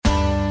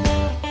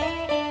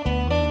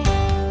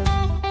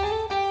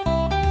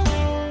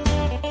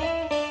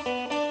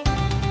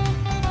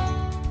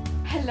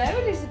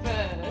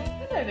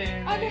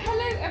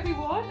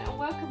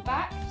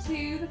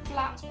the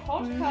Flat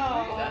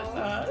podcast. That's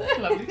us.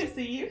 Lovely to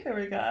see you here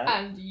again.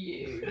 And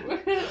you.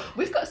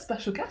 We've got a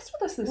special guest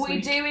with us this week.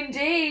 We do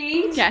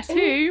indeed. Guess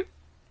who?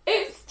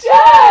 It's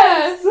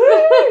Jess!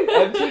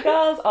 MG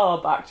girls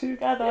are back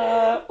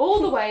together.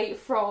 All the way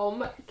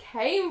from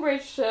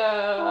Cambridgeshire.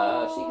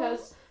 Oh. She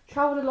has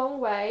travelled a long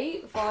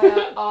way via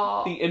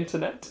The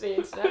internet. the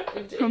internet.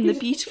 Indeed. From the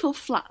beautiful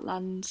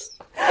Flatlands.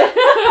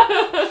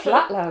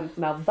 Flatlands.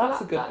 Now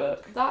that's a good Flatland.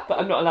 book. That- But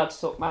I'm not allowed to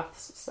talk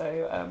maths,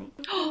 so...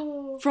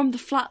 From the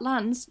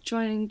Flatlands,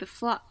 joining the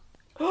Flat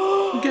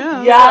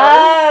Girls.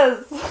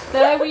 Yes!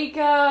 There we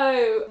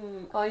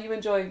go. Are you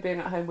enjoying being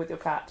at home with your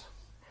cat?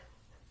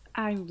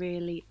 I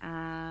really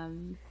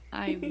am.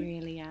 I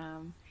really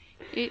am.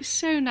 It's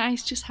so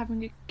nice just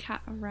having a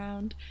cat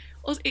around.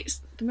 Also,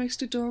 it's the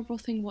most adorable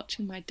thing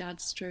watching my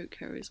dad stroke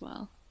her as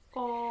well.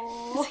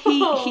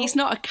 Oh. He's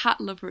not a cat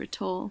lover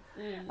at all,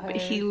 but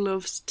he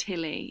loves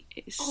Tilly.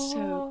 It's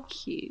so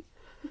cute.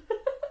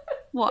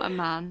 What a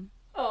man.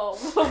 Oh,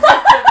 what a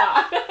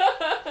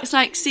man. It's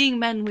like seeing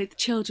men with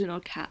children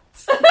or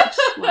cats. I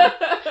swear.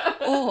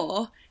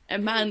 Or a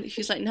man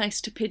who's like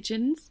nice to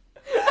pigeons.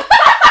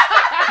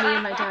 Me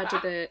and my dad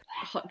are the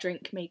hot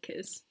drink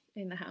makers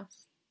in the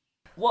house.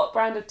 What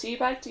brand of tea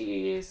bag do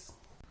you use?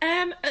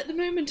 At the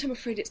moment, I'm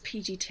afraid it's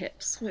PG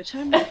Tips, which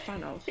I'm not a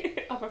fan of.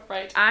 I'm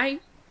afraid. I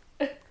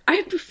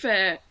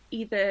prefer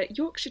either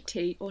Yorkshire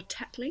tea or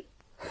Tetley.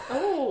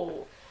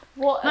 Oh,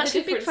 what I'm are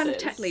actually the a big fan of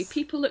differences? Tetley.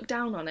 People look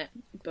down on it,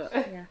 but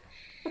yeah.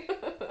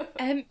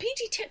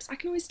 PG Tips, I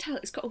can always tell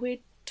it's got a weird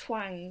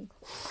twang,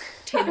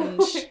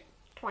 tinge,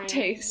 Twang.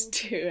 taste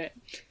to it.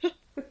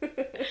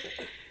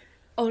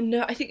 Oh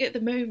no, I think at the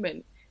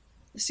moment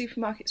the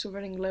supermarkets were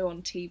running low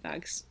on tea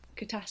bags.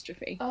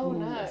 Catastrophe. Oh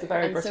no. It's a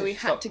very And British so we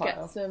had to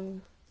stockpile. get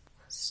some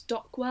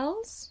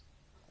Stockwells.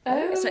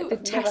 Oh, It's like the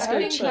never Tesco heard I of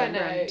think cheap I them. know.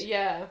 brand.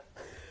 Yeah.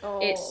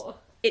 Oh.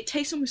 It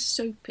tastes almost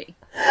soapy.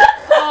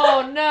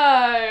 Oh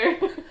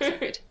no.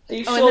 Are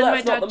you Oh, sure and then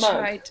my that's not dad the mug?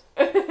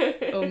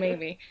 tried. Or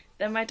maybe.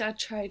 Then my dad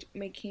tried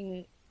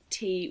making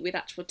tea with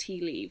actual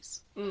tea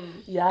leaves.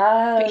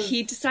 Yes. But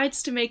he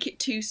decides to make it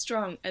too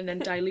strong and then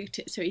dilute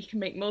it so he can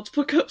make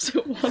multiple cups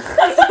at once.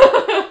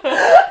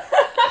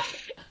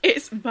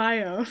 It's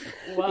bio.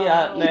 Wow.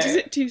 Yeah, no. He does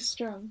it too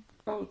strong.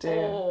 Oh dear.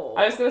 Oh.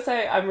 I was going to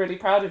say I'm really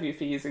proud of you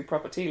for using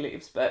proper tea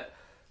leaves, but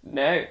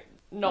no.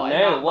 Not in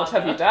No, that what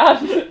have you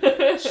manner.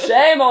 done?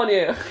 Shame on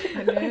you.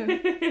 I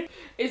know.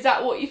 Is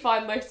that what you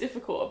find most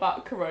difficult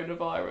about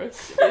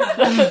coronavirus?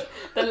 Is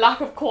the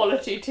lack of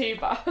quality tea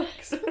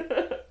bags?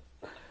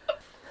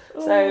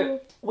 So,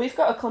 we've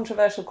got a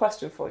controversial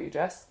question for you,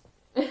 Jess.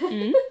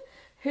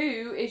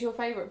 Who is your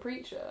favourite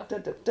preacher?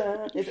 Dun, dun,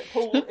 dun. Is it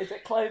Paul? Is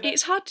it Clovis?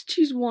 It's hard to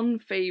choose one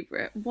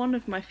favourite. One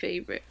of my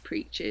favourite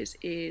preachers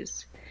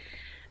is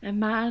a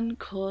man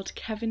called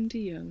Kevin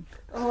DeYoung.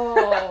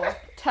 Oh,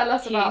 tell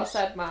us about He's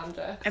said man,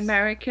 Jess.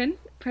 American,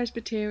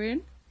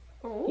 Presbyterian.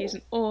 Oh. He's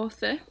an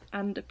author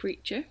and a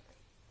preacher.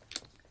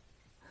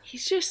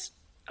 He's just,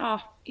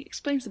 he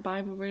explains the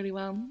Bible really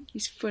well.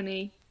 He's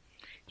funny.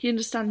 He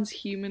understands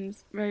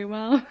humans very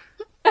well.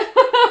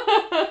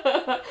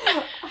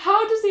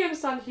 How does he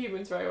understand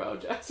humans very well,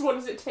 Jess? What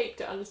does it take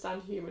to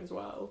understand humans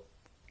well?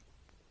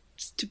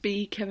 Just to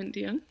be Kevin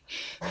DeYoung.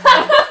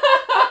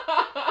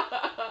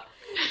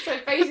 So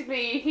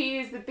basically, he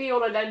is the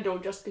be-all and end-all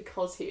just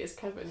because he is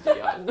Kevin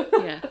DeYoung.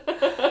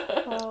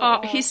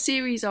 Yeah. His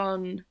series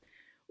on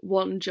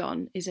 1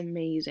 John is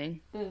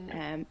amazing.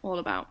 All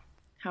about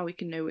how we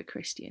can know we're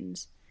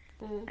Christians.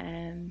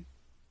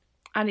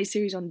 And his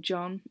series on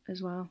John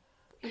as well.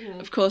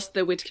 Of course,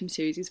 the Widcombe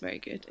series is very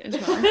good as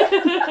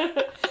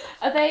well.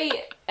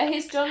 Are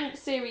his John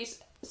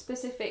series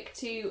specific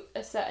to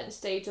a certain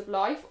stage of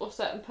life or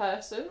certain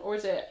person, or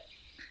is it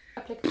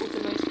applicable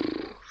to most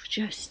people?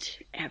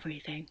 Just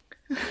everything.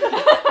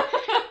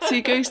 So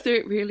he goes through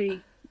it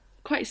really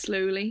quite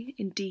slowly,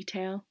 in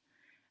detail.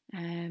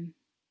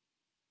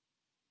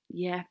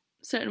 Yeah,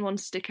 certain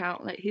ones stick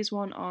out, like his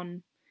one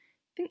on,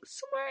 I think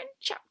somewhere in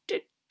chapter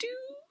 2,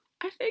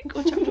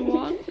 or chapter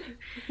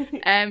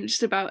 1.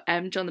 Just about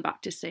John the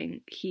Baptist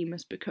saying he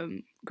must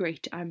become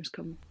great, I must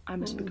become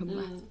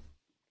less.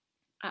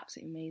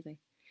 Absolutely amazing.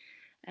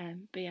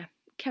 But yeah,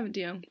 Kevin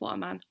DeYoung, what a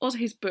man. Also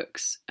his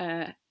books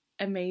are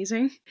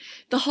amazing.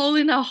 The Hole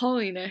in Our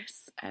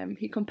Holiness,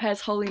 he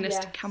compares holiness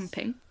to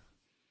camping.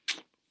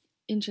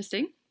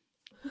 Interesting.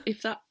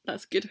 If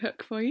that's a good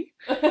hook for you.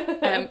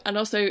 And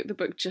also the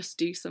book Just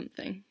Do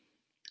Something,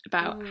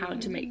 about how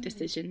to make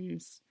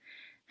decisions,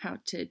 how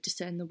to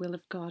discern the will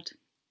of God.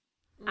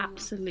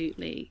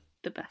 Absolutely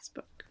the best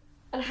book.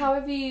 And how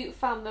have you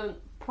found them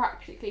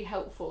practically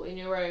helpful in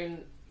your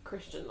own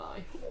Christian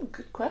life?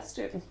 Good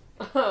question.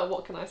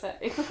 What can I say?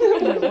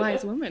 You're a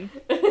wise woman.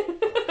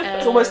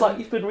 It's almost like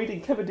you've been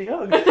reading Kevin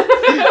DeYoung.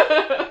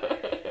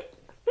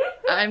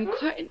 I'm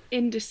quite an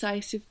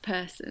indecisive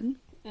person.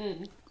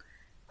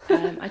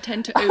 I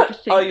tend to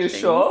overthink Are you things.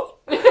 sure?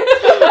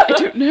 I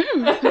don't know.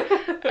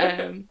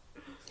 I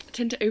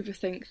tend to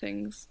overthink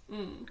things.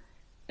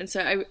 And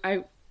so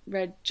I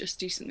read Just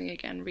Do Something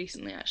again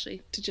recently,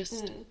 actually, to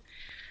just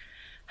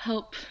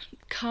help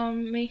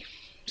calm me,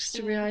 just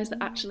to realise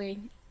that actually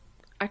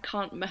I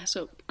can't mess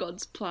up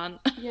God's plan.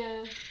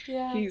 Yeah,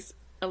 yeah. He's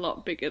a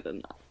lot bigger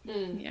than that.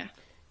 Yeah.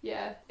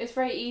 Yeah, it's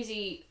very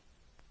easy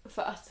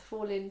for us to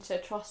fall into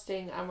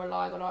trusting and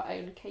relying on our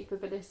own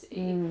capability,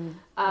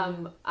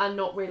 and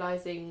not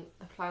realising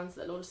the plans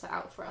that the Lord has set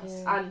out for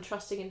us, and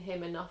trusting in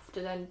Him enough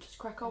to then just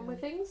crack on with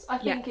things. I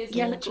think is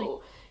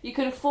difficult. You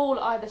can fall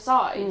either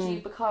side. You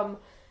become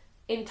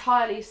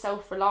entirely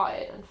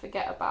self-reliant and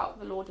forget about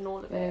the Lord in all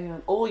of it. Yeah.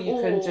 Or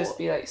you can just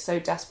be like so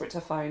desperate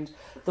to find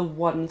the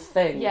one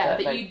thing that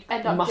like, you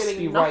end up must doing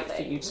be nothing. right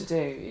for you to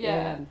do.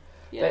 Yeah.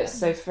 But it's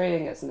so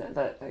freeing, isn't it,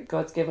 that like,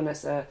 God's given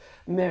us a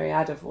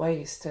myriad of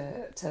ways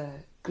to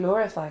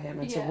glorify Him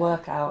and to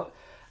work out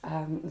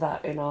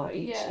that in our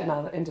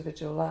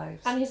individual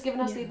lives. And He's given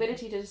us the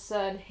ability to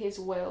discern His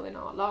will in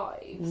our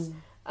lives.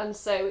 And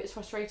so it's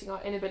frustrating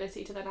our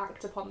inability to then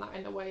act upon that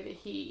in the way that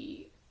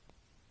He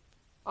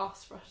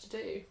asks for us to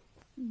do.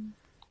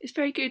 It's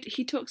very good.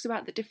 He talks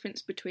about the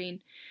difference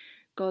between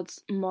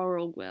God's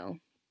moral will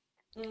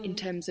in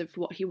terms of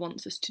what He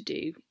wants us to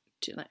do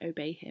to like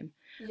obey Him,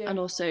 and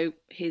also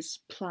His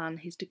plan,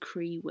 His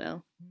decree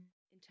will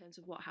in terms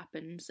of what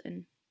happens,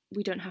 and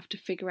we don't have to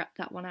figure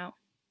that one out.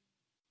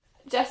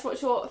 Jess,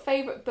 what's your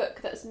favourite book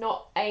that's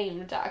not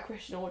aimed at a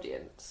Christian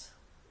audience,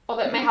 or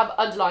that may have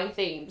underlying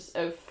themes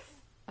of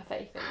a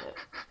faith in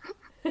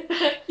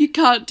it? You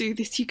can't do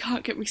this. You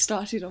can't get me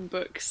started on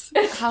books.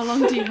 How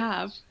long do you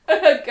have?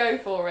 Go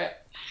for it.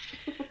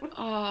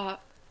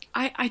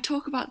 I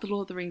talk about The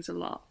Lord of the Rings a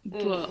lot,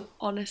 but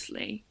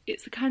honestly,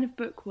 it's the kind of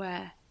book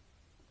where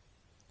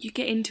you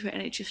get into it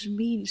and it just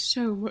means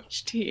so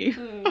much to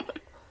you.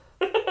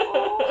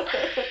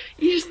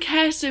 You just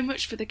care so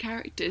much for the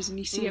characters and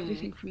you see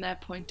everything from their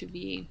point of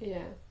view.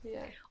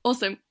 Yeah.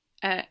 Also,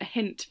 a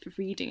hint for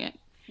reading it.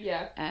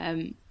 Yeah.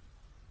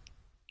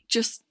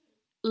 Just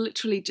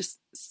literally just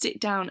sit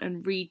down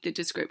and read the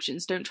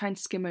descriptions. Don't try and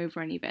skim over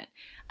any of it.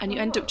 And you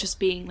end up just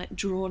being like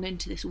drawn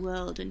into this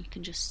world and you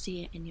can just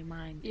see it in your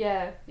mind.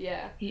 Yeah.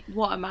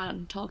 What a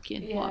man,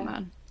 Tolkien. Yeah. What a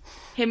man.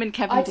 Him and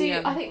Kevin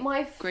Diaz. I think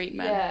great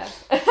men. Yeah.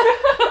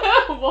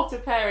 What a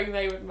pairing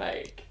they would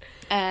make.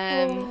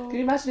 Can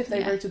you imagine if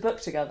they wrote a book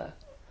together?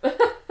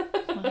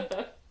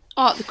 The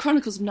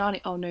Chronicles of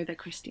Narnia. Oh no, they're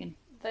Christian.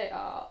 They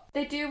are.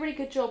 They do a really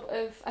good job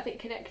of, I think,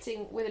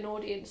 connecting with an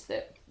audience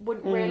that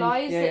wouldn't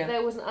realise that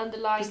there was an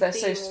underlying. Because they're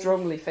so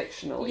strongly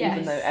fictional,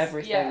 even though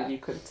everything you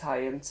could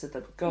tie into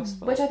the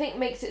gospel. Which I think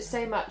makes it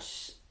so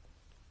much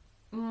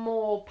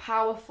more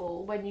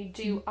powerful when you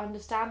do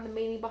understand the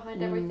meaning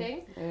behind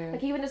everything.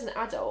 Like even as an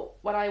adult,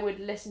 when I would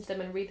listen to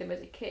them and read them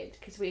as a kid,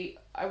 because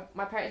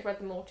my parents read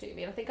them all to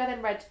me, and I think I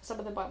then read some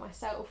of them by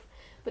myself.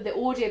 But the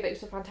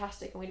audiobooks were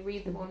fantastic, and we'd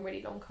read them on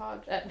really long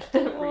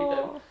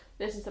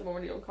listen to them on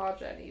really long car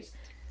journeys.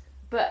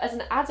 But as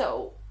an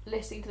adult,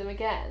 listening to them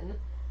again,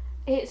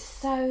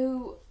 it's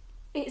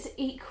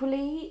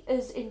equally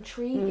as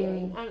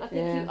intriguing, and I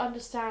think you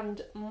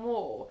understand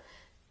more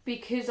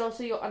because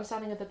also your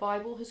understanding of the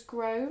Bible has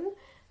grown,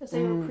 and so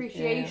your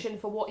appreciation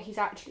for what He's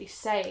actually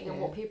saying and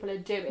what people are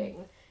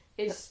doing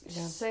is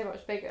so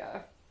much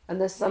bigger. And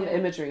there's some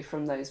imagery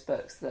from those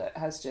books that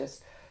has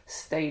just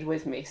stayed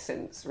with me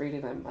since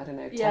reading them,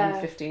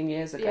 10, 15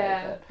 years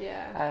ago.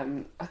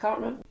 I can't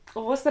remember.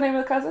 What's the name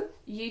of the cousin?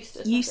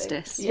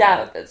 Eustace.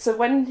 Yeah, so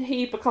when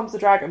he becomes a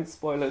dragon,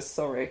 spoilers,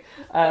 sorry,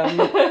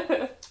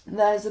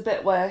 there's a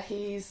bit where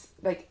he's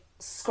like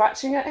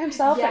scratching at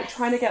himself, like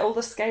trying to get all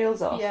the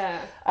scales off.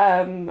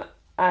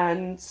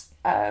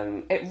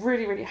 It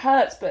really, really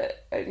hurts,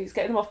 but he's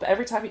getting them off, but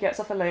every time he gets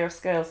off a layer of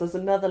scales, there's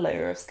another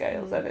layer of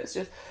scales, and it's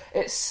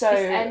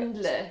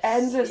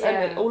endless.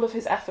 And all of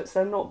his efforts,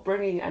 they're not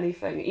bringing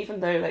anything,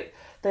 even though like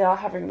they are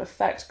having an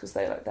effect, because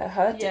they're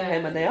hurting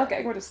him, and they are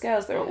getting rid of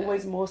scales. There are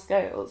always more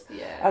scales.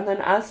 And then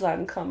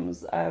Aslan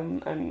comes,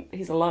 and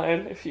he's a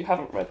lion, if you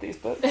haven't read these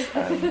books.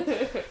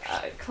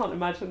 I can't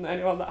imagine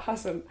anyone that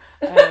hasn't.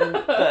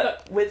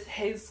 But with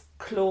his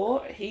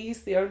claw,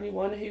 he's the only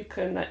one who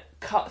can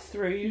cut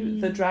through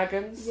the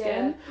dragon's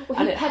skin.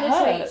 Well, he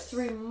penetrates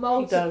through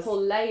multiple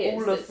layers.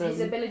 All of them.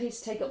 His ability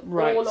to take it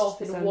all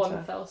off in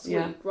one fell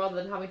swoop, rather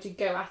than having to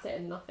go at it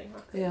and nothing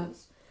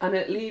happens. And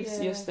it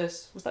leaves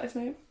Eustace, was that his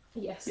name?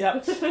 Yes. Yeah.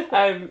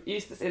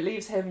 Eustace, it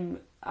leaves him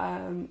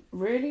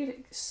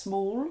really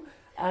small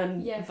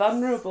and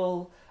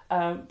vulnerable,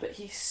 but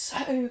he's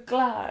so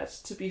glad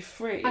to be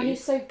free. And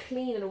he's so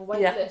clean and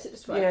weightless, it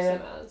describes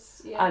him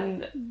as. Yeah.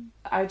 And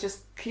I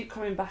just keep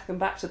coming back and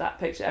back to that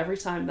picture every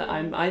time that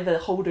I'm either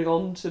holding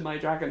on to my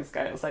dragon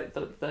scales, like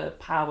the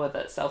power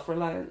that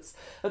self-reliance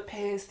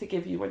appears to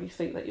give you when you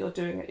think that you're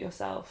doing it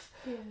yourself.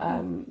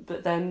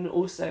 But then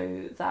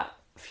also that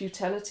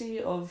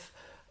futility of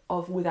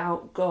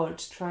without God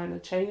trying to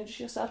change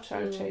yourself,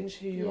 trying to change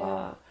who you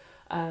are.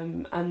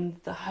 And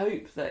the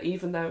hope that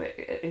even though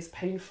it is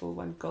painful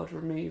when God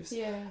removes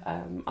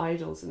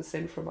idols and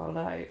sin from our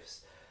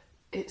lives,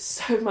 it's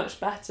so much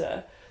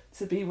better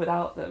to be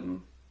without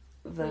them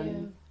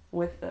than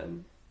with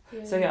them.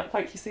 So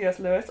thank you C.S.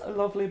 Lewis, a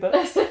lovely book.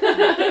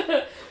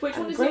 Which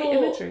one is great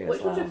imagery as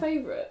Which one's well. your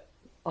favourite?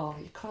 Oh,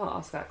 you can't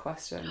ask that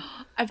question.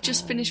 I've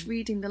just finished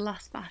reading The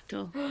Last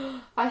Battle.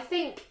 I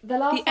think the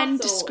last The end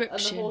battle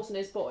description. and the horse and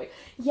his boy.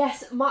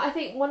 Yes, I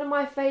think one of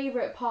my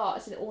favourite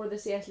parts in all of the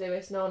C.S.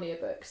 Lewis Narnia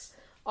books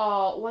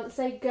are once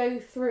they go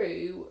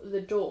through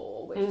the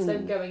door, which is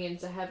them going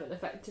into heaven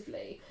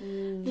effectively.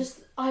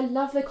 Just, I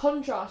love the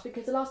contrast,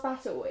 because The Last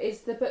Battle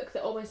is the book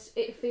that almost,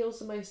 it feels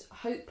the most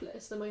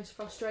hopeless, the most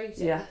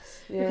frustrating.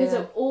 Yes. Yeah. Because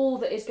of all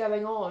that is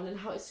going on and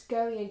how it's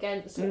going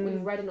against what we've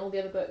read in all the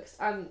other books,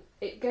 and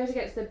it goes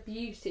against the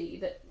beauty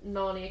that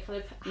Narnia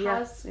kind of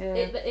has,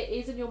 that it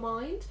is in your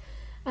mind.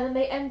 And then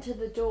they enter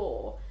the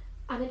door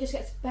and it just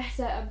gets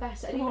better and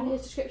better, and even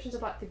his descriptions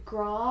of like the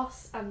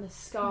grass and the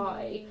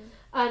sky,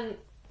 and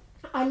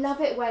I love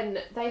it when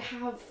they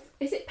have,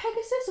 is it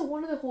Pegasus or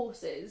one of the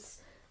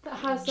horses that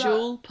has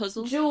Jewel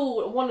puzzle?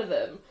 Jewel, one of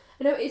them.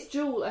 No, it's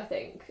Jewel, I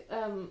think.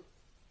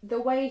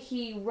 The way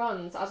he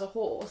runs as a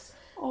horse,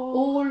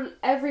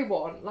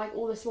 everyone, like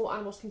all the small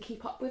animals, can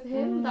keep up with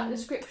him. That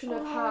description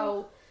of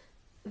how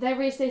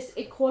there is this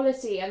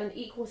equality and an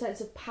equal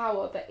sense of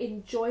power, but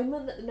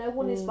enjoyment, that no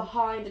one is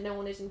behind and no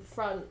one is in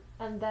front,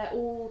 and they're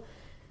all,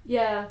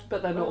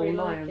 But they're not all really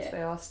lions. like it.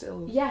 They are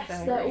still They're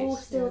all fairies.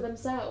 still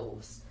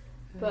themselves.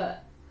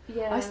 But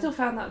I still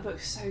found that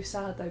book so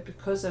sad though,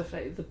 because of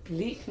like the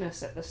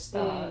bleakness at the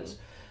start,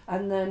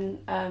 and then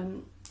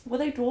were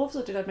they dwarves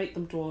or did I make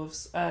them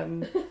dwarves?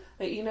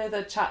 Like, you know,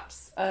 the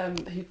chaps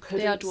who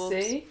couldn't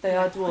see. They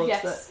are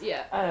dwarves.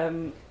 Yes,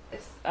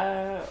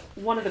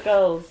 One of the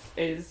girls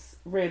is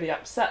really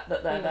upset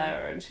that they're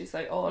there, and she's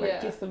like, "Oh,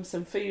 like, give them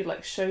some food,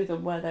 like show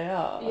them where they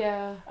are."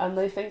 Yeah. And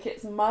they think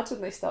it's mud,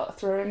 and they start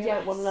throwing it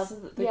at one another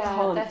that they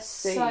can't they're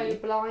see. so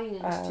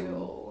blind to it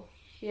all.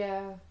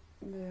 Yeah.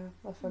 Yeah,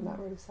 I find that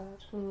really sad.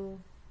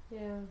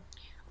 Yeah.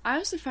 I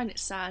also find it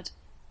sad,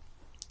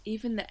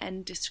 even the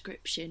end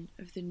description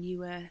of the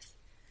new Earth.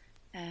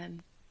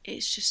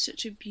 It's just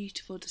such a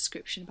beautiful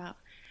description about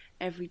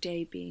every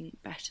day being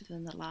better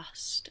than the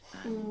last,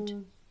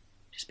 and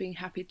just being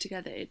happy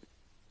together.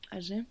 I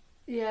don't know.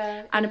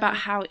 Yeah. And about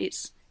how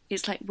it's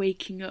like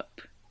waking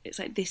up. It's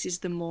like, this is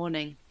the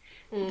morning.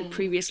 The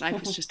previous life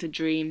was just a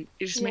dream.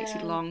 It just makes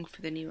you long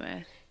for the new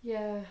Earth.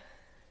 Yeah.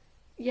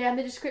 Yeah, and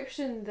the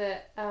description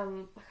that I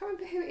can't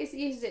remember who it is that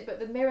uses it, but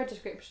the mirror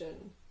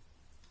description,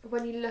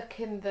 when you look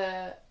in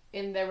the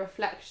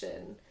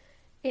reflection,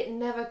 it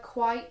never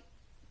quite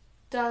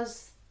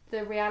does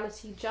the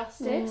reality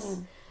justice,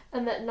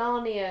 and that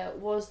Narnia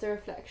was the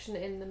reflection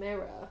in the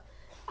mirror,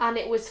 and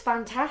it was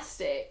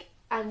fantastic,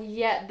 and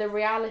yet the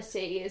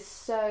reality is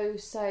so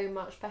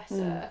much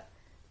better.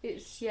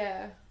 It's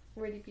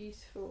really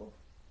beautiful.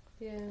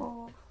 Yeah.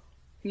 Aww.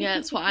 Yeah,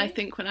 that's what I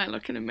think when I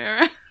look in a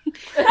mirror. It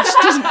just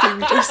doesn't do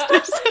me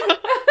justice.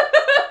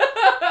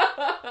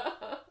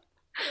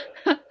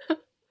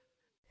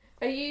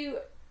 Are you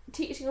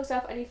teaching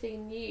yourself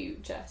anything new,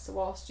 Jess,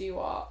 whilst you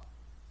are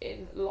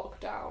in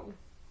lockdown?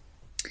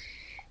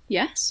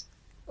 Yes.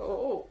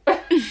 Oh.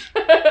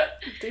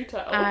 Do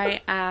tell. I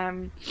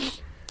am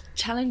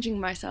challenging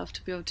myself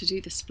to be able to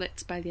do the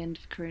splits by the end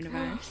of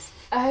coronavirus.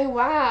 Oh,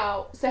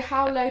 wow. So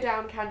how low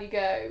down can you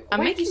go? I'm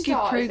When making to good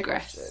start is the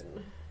progress.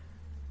 question.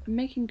 I'm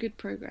making good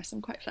progress.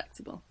 I'm quite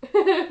flexible.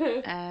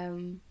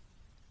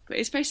 But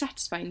it's very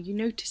satisfying. You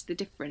notice the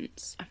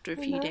difference after a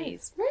few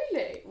days.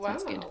 Really? Wow.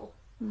 That's good.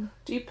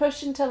 Do you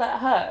push until it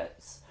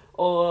hurts,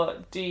 or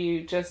do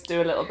you just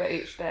do a little bit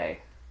each day?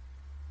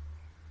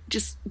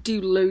 Just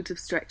do loads of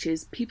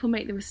stretches. People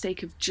make the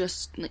mistake of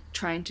just like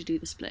trying to do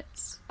the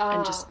splits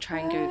and just try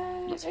and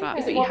go lots of Is but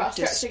it you more have about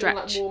to stretching and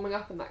like stretch. warming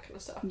up and that kind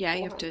of stuff? Yeah,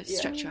 you have to beforehand?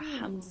 stretch your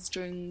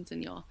hamstrings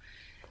and your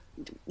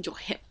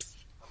hips,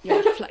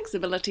 your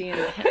flexibility in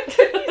the hips.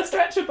 You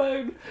stretch a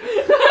bone.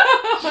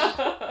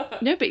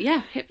 No, but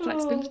yeah, hip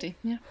flexibility.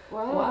 Yeah.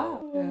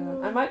 Wow.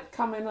 Yeah. I might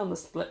come in on the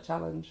split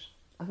challenge.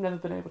 I've never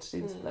been able to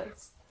do the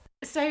splits.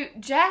 So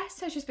Jess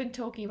has just been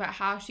talking about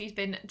how she's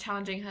been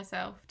challenging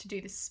herself to do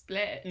the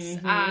splits,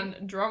 and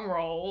drum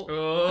roll,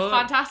 a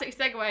fantastic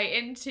segue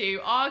into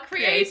our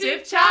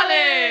creative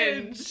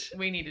challenge.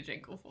 We need a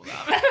jingle for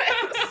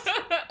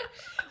that.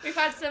 We've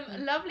had some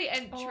lovely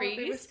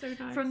entries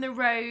from the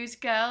Rose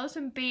Girls,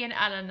 from B and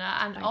Eleanor,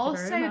 and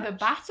also the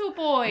Battle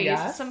Boys.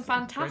 Yes, some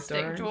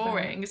fantastic great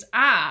drawings,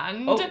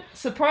 and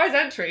surprise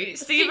entry,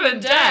 Stephen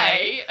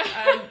Day.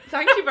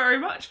 Thank you very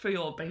much for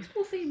your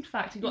baseball themed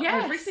fact. You got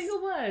every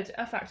single word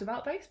a fact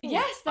about baseball.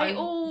 Yes, they I'm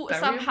all very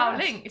somehow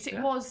impressed. linked. It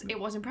Yeah.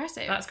 was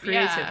impressive. That's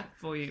creative Yeah.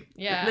 for you.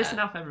 Yeah. Listen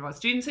up, everyone.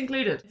 Students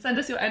included. Send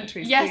us your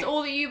entries. Yes, please.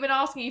 all that you've been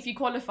asking, if you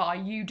qualify,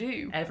 you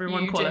do.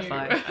 Everyone You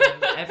qualifies. do.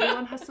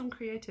 Everyone has some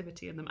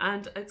creativity in them,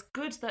 and it's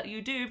good that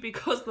you do,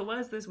 because the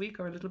words this week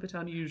are a little bit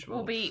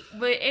unusual.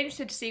 We're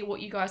interested to see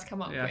what you guys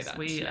come up with. Yes,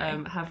 Actually, we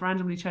have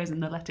randomly chosen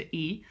the letter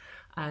E,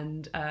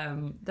 and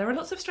there are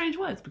lots of strange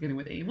words beginning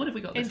with E. What have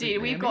we got this indeed,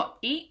 week, we've Naomi? got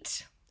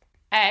eat,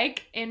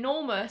 egg,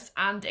 enormous,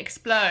 and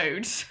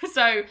explode.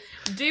 So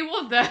do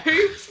all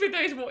those with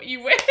those what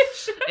you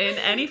wish. In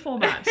any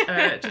format.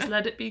 Just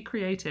let it be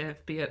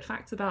creative, be it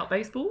facts about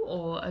baseball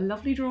or a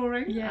lovely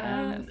drawing.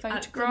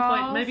 At some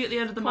point, maybe at the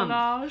end of the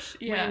month,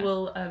 we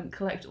will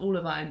collect all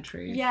of our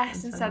entries.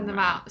 Yes, and send them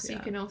out so you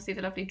can all see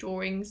the lovely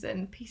drawings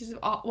and pieces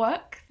of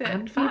artwork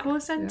that people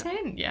sent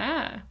in.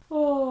 Yeah.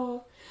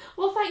 Oh,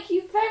 well, thank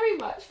you very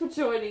much for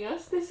joining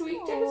us this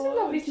week. It was so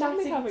lovely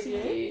chatting to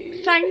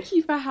you. Thank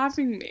you for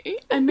having me.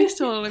 I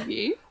miss all of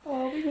you.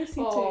 Oh, we miss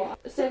you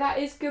too. So that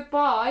is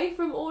goodbye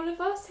from all of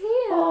us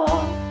here.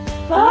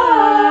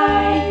 Bye.